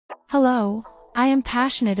Hello, I am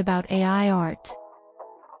passionate about AI art.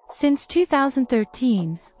 Since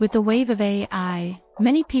 2013, with the wave of AI,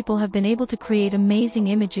 many people have been able to create amazing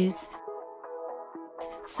images,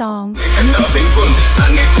 songs,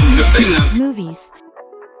 movies,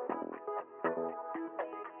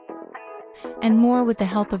 and more with the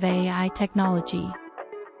help of AI technology.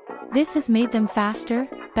 This has made them faster,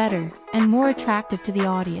 better, and more attractive to the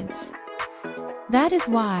audience. That is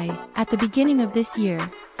why, at the beginning of this year,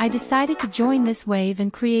 I decided to join this wave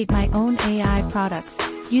and create my own AI products,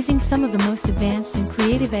 using some of the most advanced and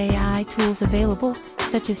creative AI tools available,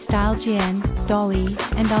 such as StyleGN, DALL-E,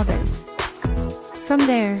 and others. From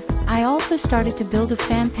there, I also started to build a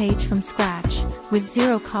fan page from scratch, with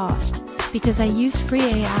zero cost, because I use free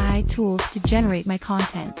AI tools to generate my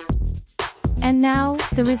content. And now,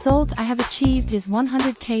 the result I have achieved is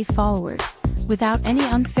 100K followers, without any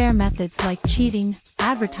unfair methods like cheating,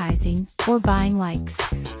 advertising, or buying likes.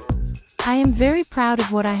 I am very proud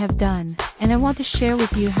of what I have done, and I want to share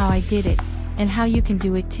with you how I did it, and how you can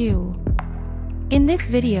do it too. In this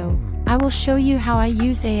video, I will show you how I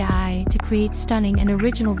use AI to create stunning and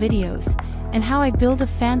original videos, and how I build a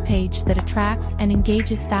fan page that attracts and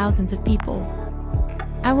engages thousands of people.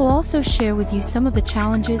 I will also share with you some of the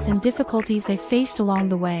challenges and difficulties I faced along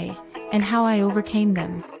the way, and how I overcame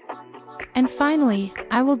them. And finally,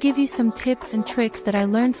 I will give you some tips and tricks that I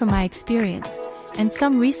learned from my experience, and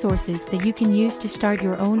some resources that you can use to start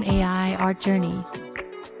your own AI art journey.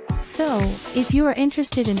 So, if you are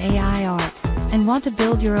interested in AI art, and want to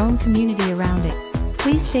build your own community around it,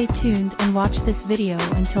 please stay tuned and watch this video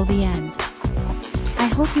until the end. I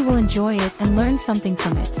hope you will enjoy it and learn something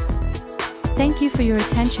from it. Thank you for your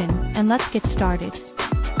attention, and let's get started.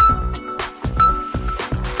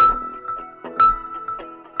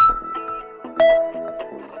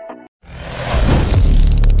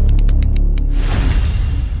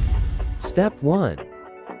 Step 1.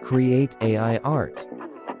 Create AI art.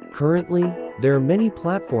 Currently, there are many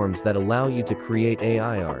platforms that allow you to create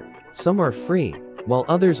AI art. Some are free, while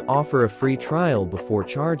others offer a free trial before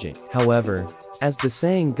charging. However, as the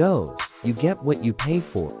saying goes, you get what you pay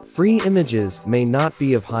for. Free images may not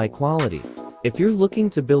be of high quality. If you're looking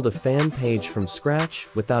to build a fan page from scratch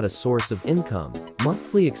without a source of income,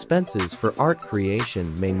 monthly expenses for art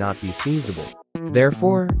creation may not be feasible.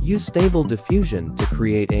 Therefore, use Stable Diffusion to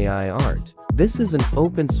create AI art. This is an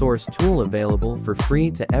open-source tool available for free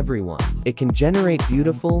to everyone. It can generate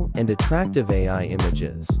beautiful and attractive AI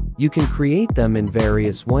images. You can create them in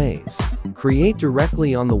various ways. Create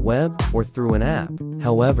directly on the web or through an app.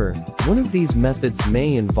 However, one of these methods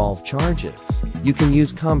may involve charges. You can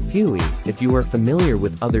use Comfui if you are familiar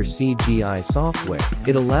with other CGI software.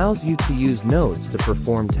 It allows you to use nodes to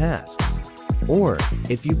perform tasks. Or,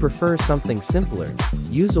 if you prefer something simpler,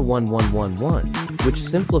 use a 1111, which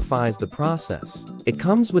simplifies the process. It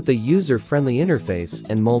comes with a user-friendly interface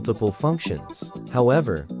and multiple functions.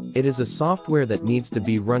 However, it is a software that needs to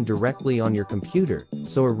be run directly on your computer,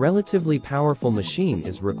 so a relatively powerful machine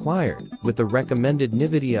is required, with the recommended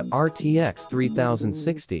NVIDIA RTX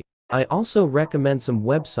 3060. I also recommend some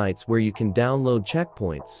websites where you can download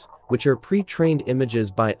checkpoints, which are pre-trained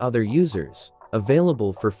images by other users,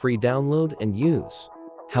 available for free download and use.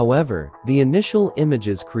 However, the initial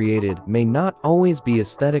images created may not always be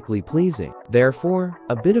aesthetically pleasing. Therefore,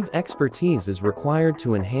 a bit of expertise is required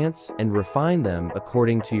to enhance and refine them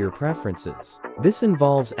according to your preferences. This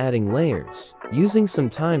involves adding layers, using some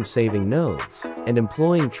time-saving nodes, and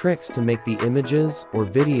employing tricks to make the images or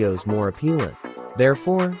videos more appealing.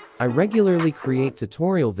 Therefore, I regularly create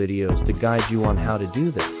tutorial videos to guide you on how to do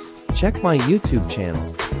this. Check my YouTube channel,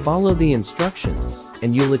 follow the instructions,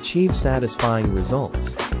 and you'll achieve satisfying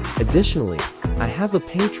results. Additionally, I have a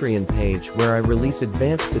Patreon page where I release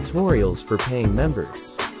advanced tutorials for paying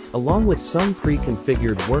members, along with some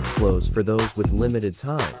pre-configured workflows for those with limited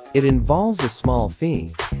time. It involves a small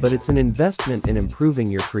fee, but it's an investment in improving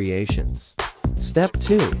your creations. Step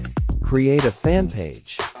 2. Create a fan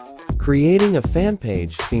page. Creating a fan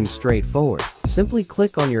page seems straightforward. Simply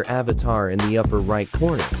click on your avatar in the upper right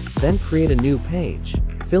corner, then create a new page,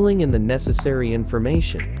 filling in the necessary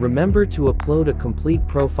information. Remember to upload a complete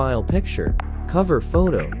profile picture, cover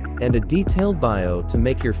photo, and a detailed bio to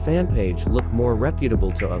make your fan page look more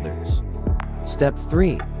reputable to others. Step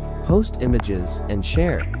 3. Post images and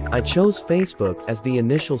share. I chose Facebook as the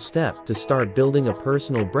initial step to start building a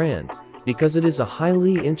personal brand, because it is a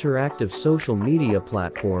highly interactive social media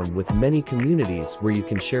platform with many communities where you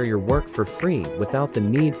can share your work for free without the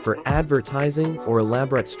need for advertising or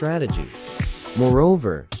elaborate strategies.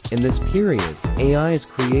 Moreover, in this period, AI is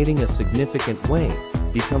creating a significant wave,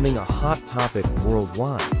 becoming a hot topic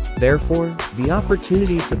worldwide. Therefore, the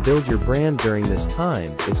opportunity to build your brand during this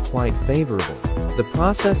time is quite favorable. The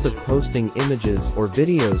process of posting images or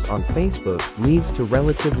videos on Facebook leads to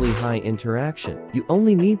relatively high interaction. You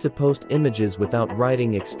only need to post images without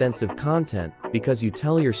writing extensive content because you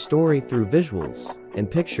tell your story through visuals,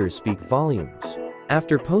 and pictures speak volumes.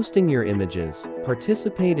 After posting your images,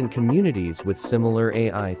 participate in communities with similar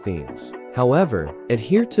AI themes. However,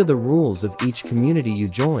 adhere to the rules of each community you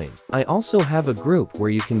join. I also have a group where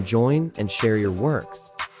you can join and share your work.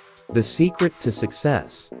 The secret to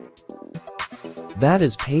success. That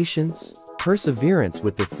is patience, perseverance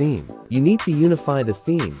with the theme. You need to unify the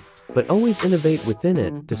theme, but always innovate within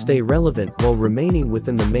it to stay relevant while remaining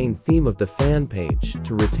within the main theme of the fan page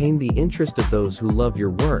to retain the interest of those who love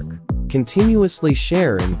your work. Continuously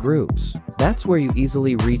share in groups. That's where you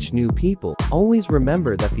easily reach new people. Always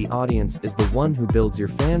remember that the audience is the one who builds your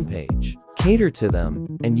fan page. Cater to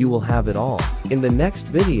them, and you will have it all. In the next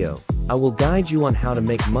video, I will guide you on how to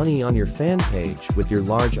make money on your fan page with your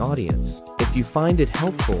large audience. If you find it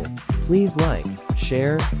helpful, please like,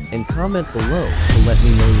 share, and comment below to let me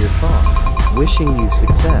know your thoughts. Wishing you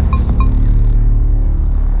success.